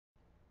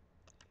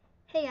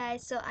Hey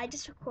guys, so I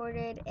just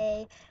recorded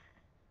a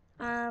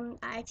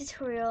eye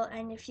tutorial,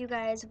 and if you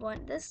guys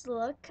want this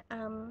look,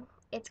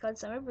 it's called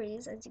Summer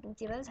Breeze, as you can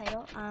see by the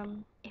title.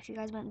 If you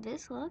guys want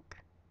this look,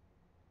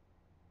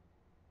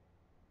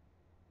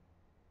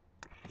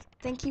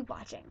 then keep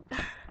watching.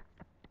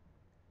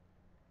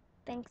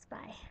 Thanks,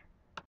 bye.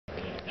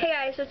 Hey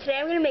guys, so today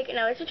I'm going to make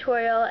another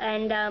tutorial,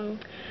 and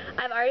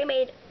I've already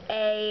made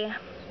a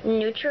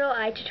neutral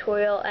eye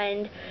tutorial,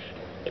 and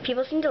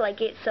people seem to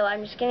like it, so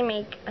I'm just going to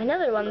make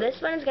another one.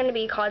 This one is going to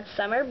be called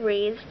Summer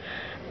Breeze,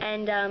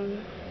 and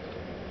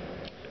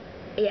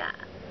yeah,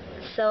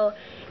 so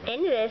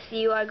in this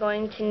you are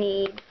going to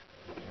need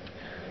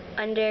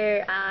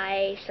under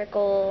eye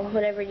circle,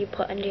 whatever you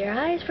put under your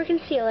eyes for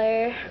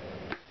concealer,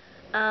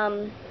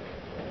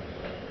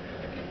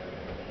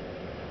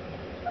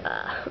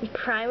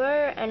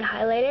 primer and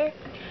highlighter,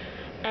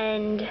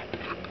 and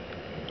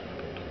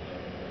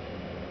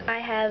I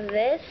have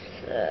this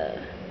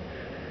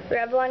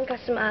Revlon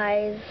Custom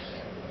Eyes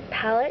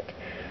palette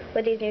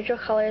with these neutral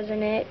colors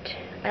in it.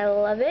 I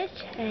love it,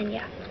 and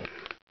yeah.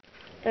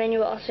 And then you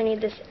will also need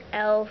this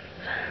e.l.f.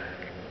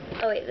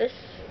 Oh wait, this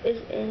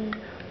is in,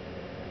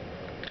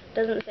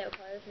 doesn't say what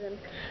color this is in,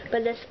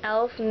 but this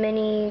e.l.f.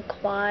 mini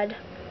quad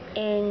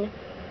in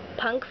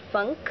Punk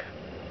Funk,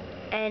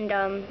 and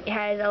it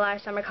has a lot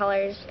of summer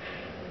colors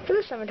for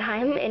the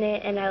summertime in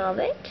it, and I love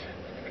it.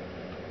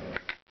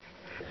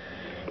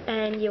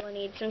 And you will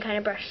need some kind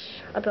of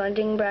brush, a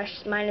blending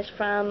brush. Mine is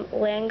from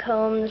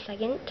Lancome the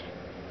Second.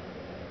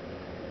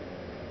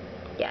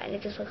 Yeah, and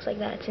it just looks like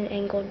that. It's an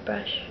angled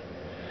brush.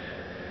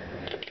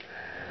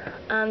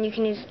 You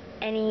can use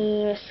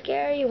any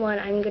mascara you want.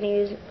 I'm going to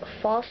use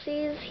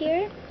Falsies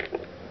here.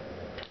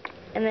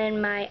 And then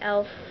my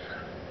e.l.f.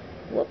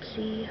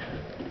 Whoopsie.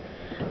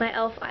 My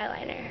e.l.f.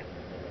 eyeliner.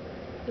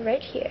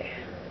 Right here.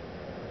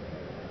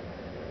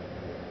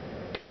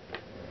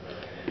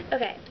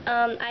 Okay,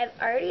 I've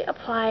already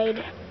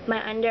applied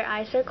my under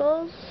eye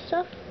circles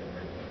stuff,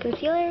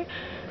 concealer,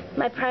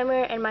 my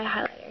primer, and my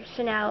highlighter.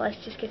 So now let's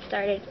just get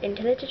started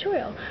into the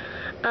tutorial.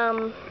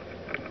 The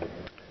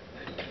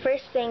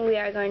first thing we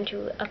are going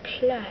to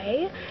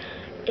apply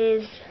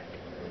is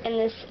in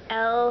this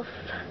e.l.f.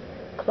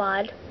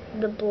 quad,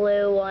 the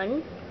blue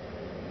one,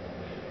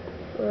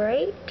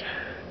 right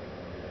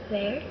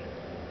there.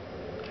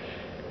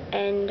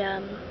 And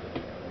I'm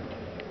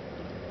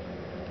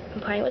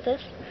applying with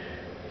this.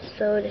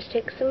 So just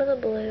take some of the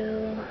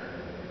blue,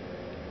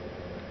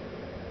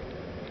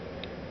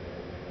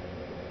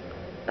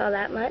 about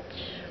that much.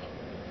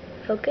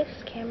 Focus,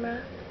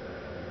 camera.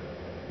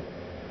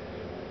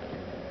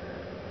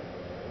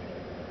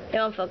 It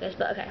won't focus,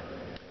 but okay.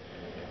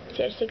 So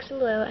just take some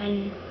blue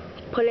and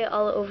put it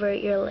all over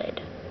your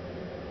lid.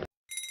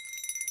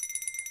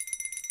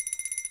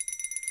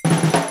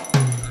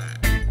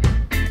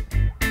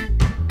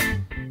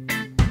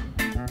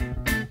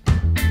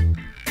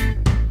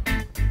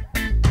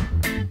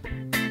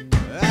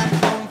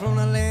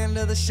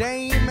 The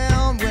shame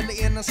mound when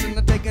the innocent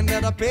are taken to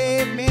the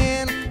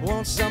pavement.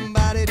 Won't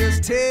somebody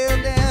just tell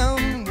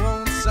them?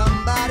 Won't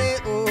somebody,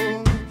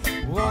 oh,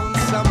 won't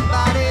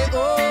somebody,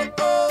 oh,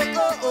 oh,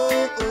 oh,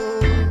 oh,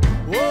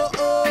 oh, oh,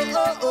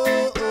 oh,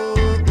 oh,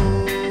 oh,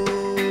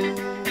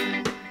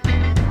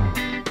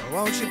 oh.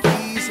 Won't you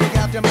please look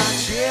after my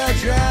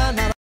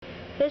children?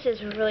 This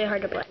is really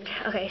hard to blend.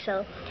 Okay,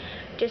 so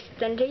just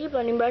then take your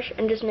blending brush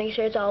and just make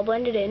sure it's all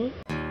blended in.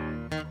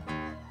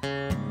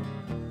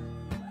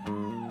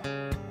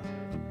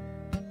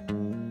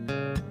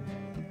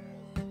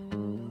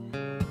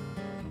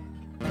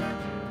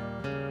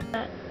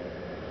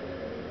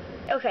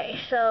 Okay,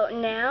 so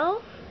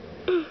now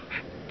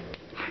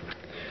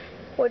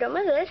we're done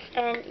with this,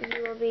 and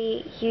you will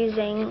be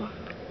using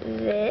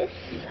this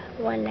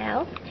one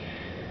now.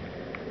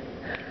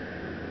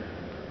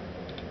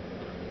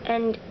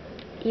 And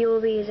you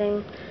will be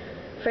using,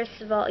 first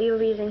of all, you will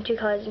be using two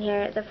colors in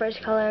here. The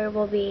first color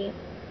will be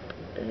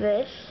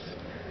this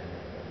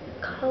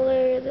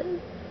color.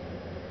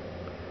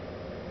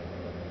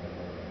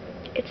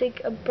 It's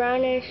like a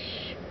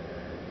brownish,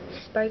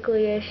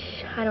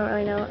 sparkly-ish, I don't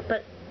really know,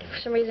 but for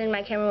some reason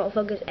my camera won't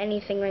focus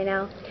anything right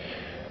now.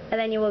 And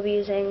then you will be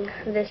using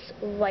this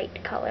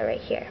white color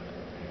right here.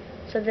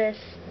 So this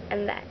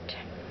and that.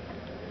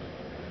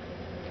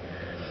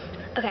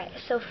 Okay,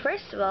 so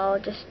first of all,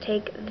 just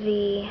take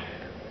the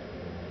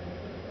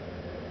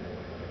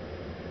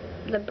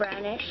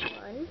brownish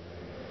one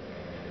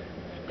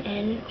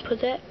and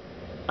put it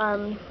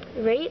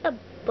right up,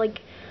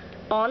 like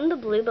on the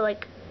blue, but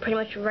like pretty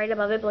much right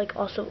above it, but like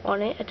also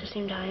on it at the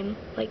same time,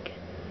 like.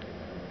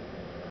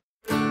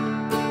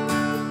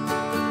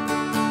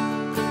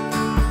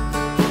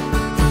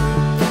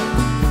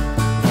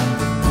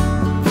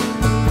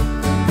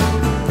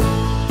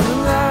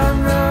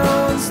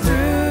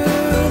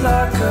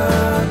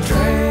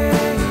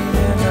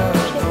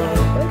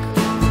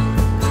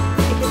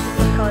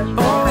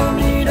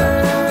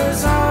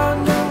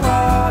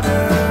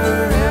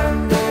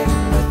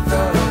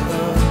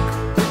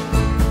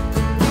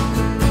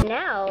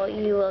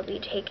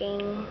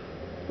 Taking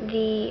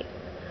the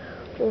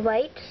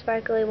white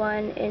sparkly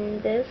one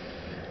in this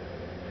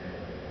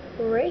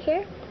right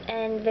here.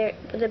 And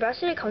the brush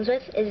that it comes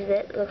with is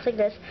that looks like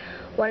this.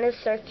 One is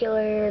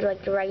circular,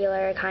 like the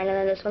regular kind, and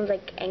then this one's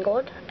like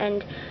angled.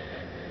 And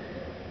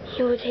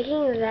you're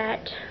taking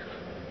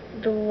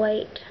the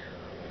white,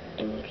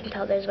 and you can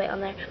tell there's white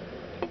on there,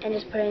 and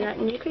just putting that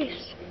in your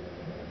crease.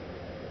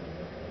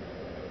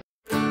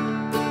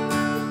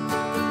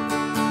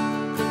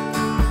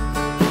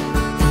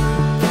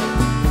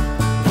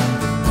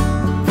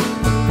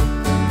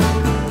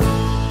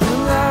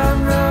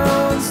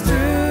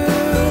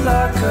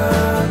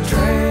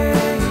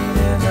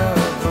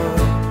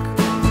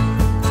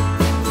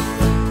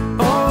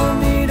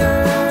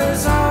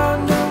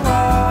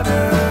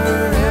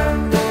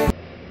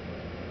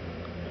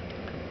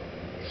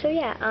 So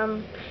yeah,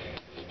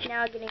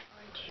 now getting on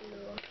to,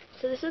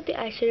 so this is what the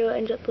eyeshadow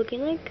ends up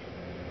looking like.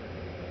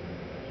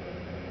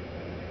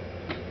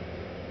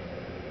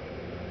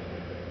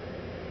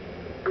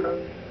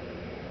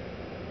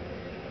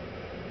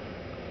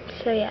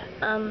 So yeah,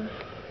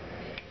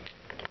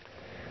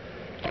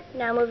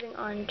 now moving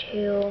on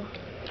to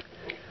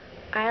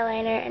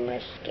eyeliner and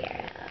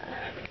mascara.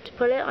 Just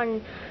put it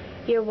on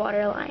your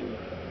waterline.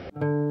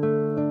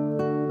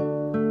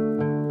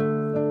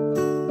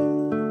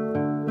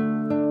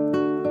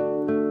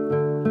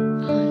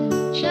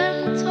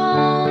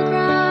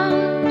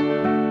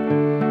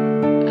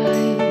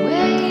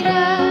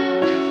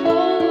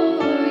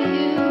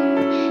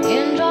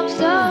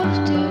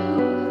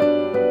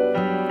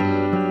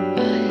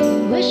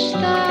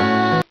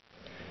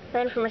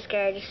 Then for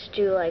mascara, just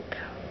do like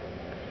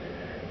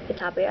the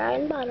top of your eye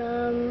and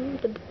bottom,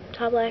 the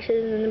top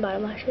lashes and then the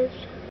bottom lashes.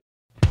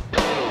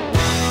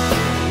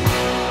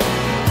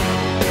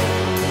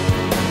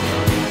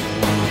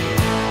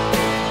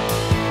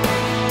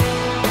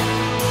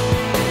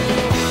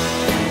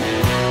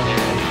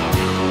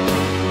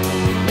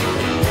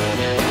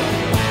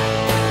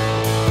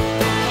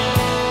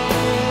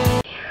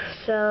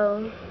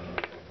 So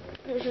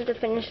this is the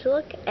finished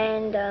look,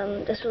 and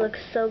this will look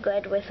so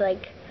good with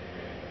like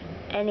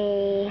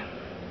any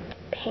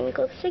pink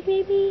lipstick,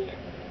 maybe,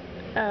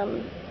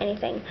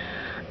 anything.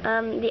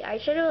 The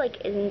eyeshadow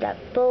like isn't that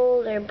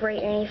bold or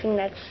bright or anything.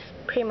 That's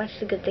pretty much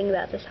the good thing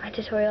about this eye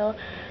tutorial.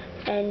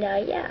 And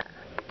yeah,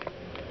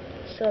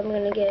 so I'm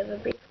gonna give a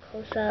brief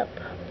close-up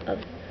of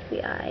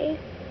the eye.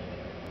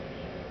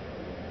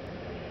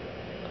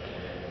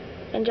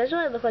 And doesn't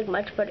really look like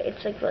much, but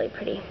it's like really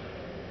pretty.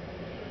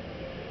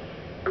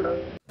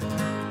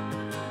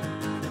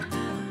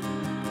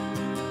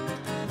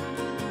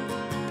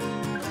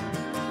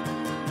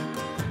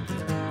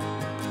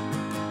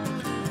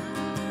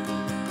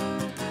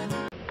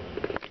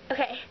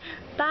 Okay,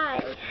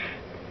 bye.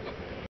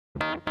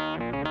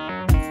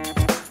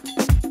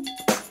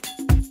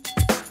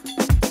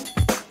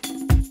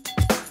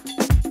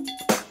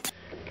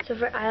 So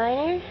for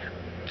eyeliner,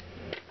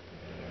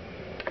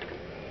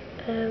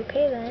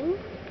 okay then.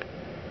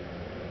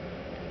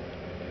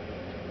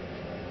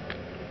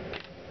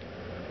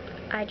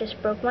 I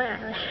just broke my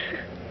eyelash.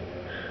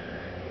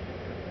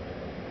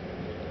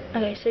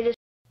 Okay, so just